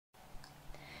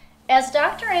As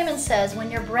Dr. B.R.A.I.N says, when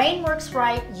your brain works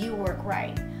right, you work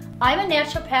right. I'm a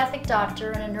naturopathic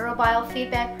doctor and a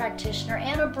neurobiofeedback practitioner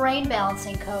and a brain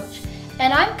balancing coach,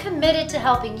 and I'm committed to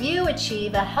helping you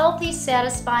achieve a healthy,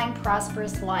 satisfying,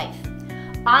 prosperous life.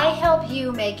 I help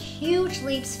you make huge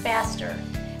leaps faster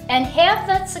and have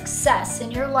that success in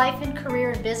your life and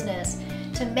career and business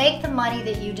to make the money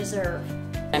that you deserve.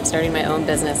 I'm starting my own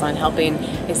business on helping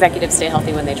executives stay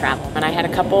healthy when they travel. And I had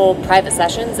a couple private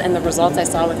sessions and the results I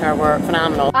saw with her were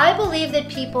phenomenal. I believe that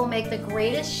people make the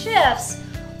greatest shifts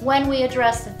when we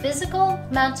address the physical,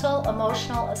 mental,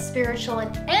 emotional, spiritual,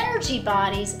 and energy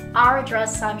bodies are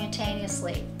addressed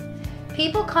simultaneously.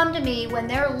 People come to me when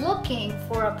they're looking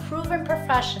for a proven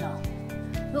professional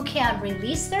who can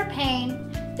release their pain,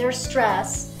 their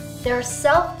stress, their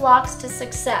self-blocks to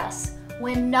success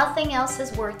when nothing else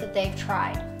has worked that they've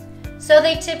tried. So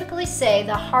they typically say,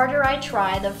 the harder I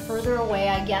try, the further away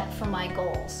I get from my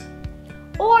goals.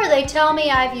 Or they tell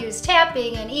me I've used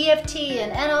tapping and EFT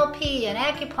and NLP and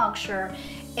acupuncture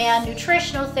and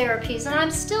nutritional therapies and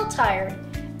I'm still tired,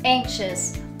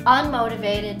 anxious,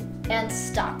 unmotivated, and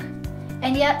stuck.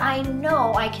 And yet I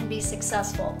know I can be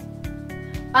successful.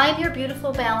 I'm your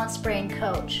beautiful balanced brain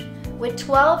coach with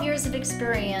 12 years of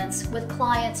experience with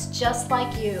clients just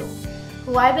like you,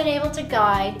 who I've been able to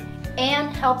guide and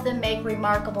help them make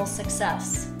remarkable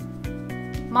success.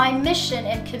 My mission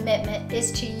and commitment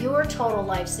is to your total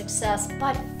life success,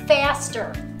 but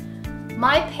faster.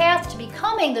 My path to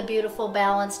becoming the beautiful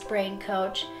balanced brain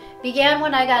coach began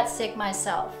when I got sick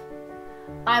myself.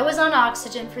 I was on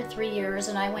oxygen for 3 years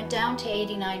and I went down to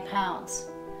 89 pounds.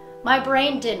 My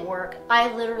brain didn't work.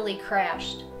 I literally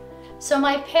crashed. So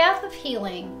my path of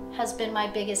healing has been my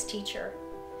biggest teacher.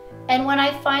 And when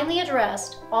I finally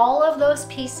addressed all of those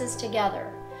pieces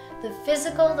together, the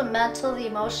physical, the mental, the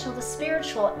emotional, the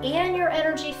spiritual, and your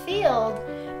energy field,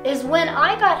 is when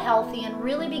I got healthy and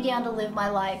really began to live my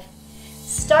life,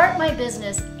 start my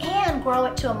business, and grow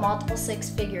it to a multiple 6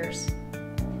 figures.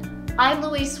 I'm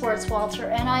Louise Swartswalter,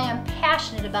 and I am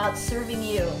passionate about serving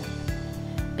you.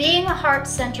 Being a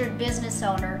heart-centered business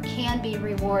owner can be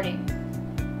rewarding.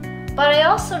 But I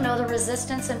also know the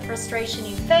resistance and frustration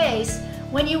you face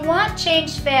when you want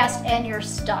change fast and you're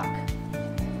stuck.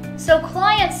 So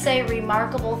clients say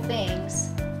remarkable things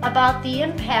about the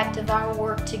impact of our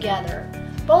work together,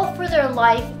 both for their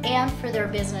life and for their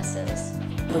businesses.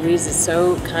 Louise is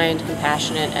so kind,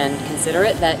 compassionate, and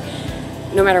considerate that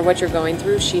no matter what you're going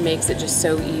through, she makes it just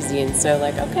so easy and so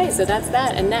like, okay, so that's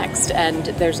that and next. And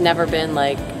there's never been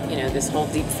like, this whole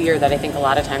deep fear that I think a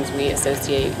lot of times we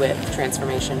associate with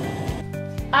transformation.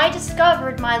 I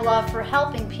discovered my love for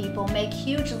helping people make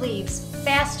huge leaps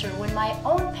faster when my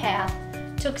own path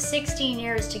took 16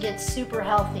 years to get super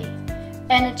healthy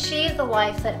and achieve the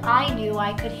life that I knew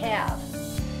I could have.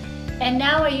 And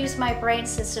now I use my brain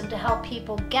system to help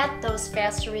people get those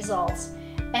faster results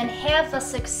and have the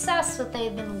success that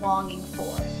they've been longing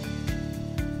for.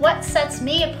 What sets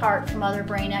me apart from other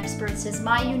brain experts is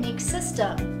my unique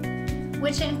system,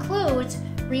 which includes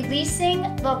releasing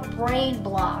the brain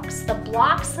blocks, the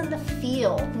blocks in the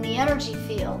field, in the energy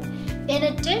field, in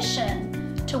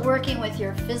addition to working with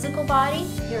your physical body,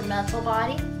 your mental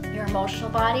body, your emotional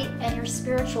body, and your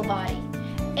spiritual body.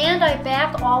 And I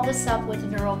back all this up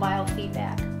with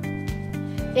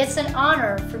neurobiofeedback. It's an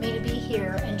honor for me to be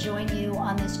here and join you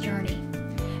on this journey.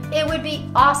 It would be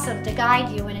awesome to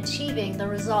guide you in achieving the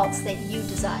results that you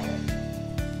desire.